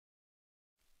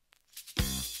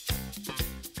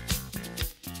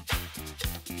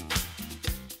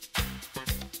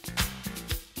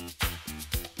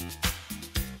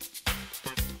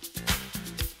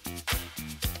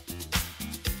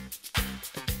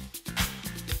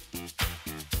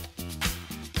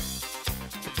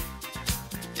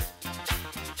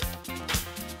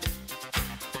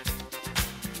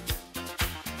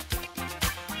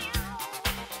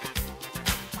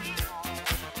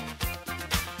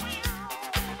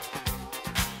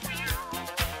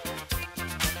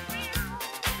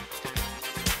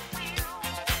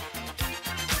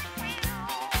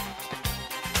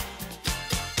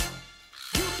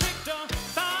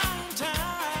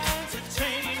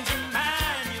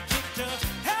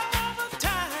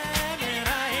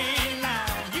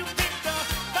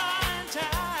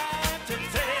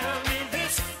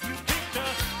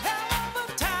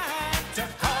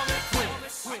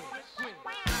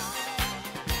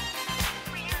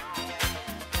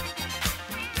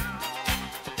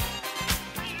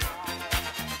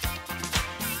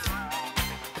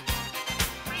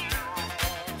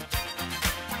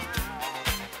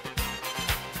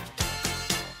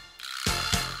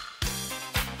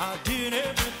I did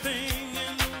everything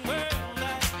in the world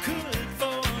I could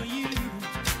for you.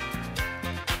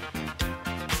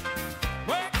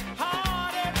 Worked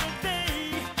hard every day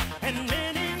and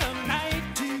many a night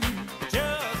too,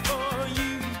 just for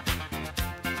you.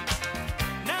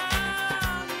 Now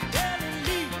I'm telling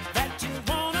me that you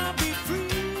wanna be free.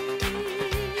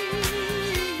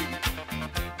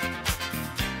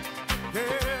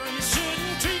 Girl, you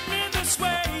shouldn't treat me this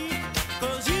way,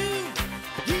 'cause you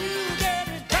get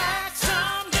it back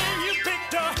someday. You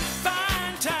picked a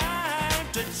fine time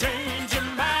to change your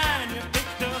mind. You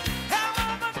picked a hell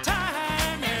of a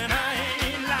time, and I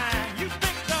ain't lying. You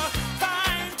picked a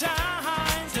fine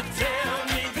time to tell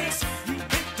me this. You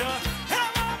picked a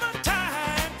hell of a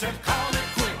time to call it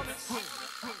quits.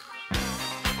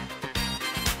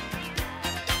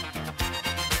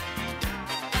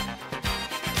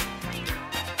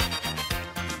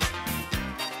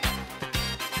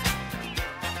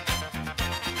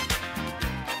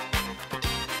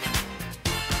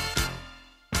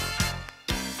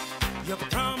 You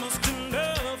promised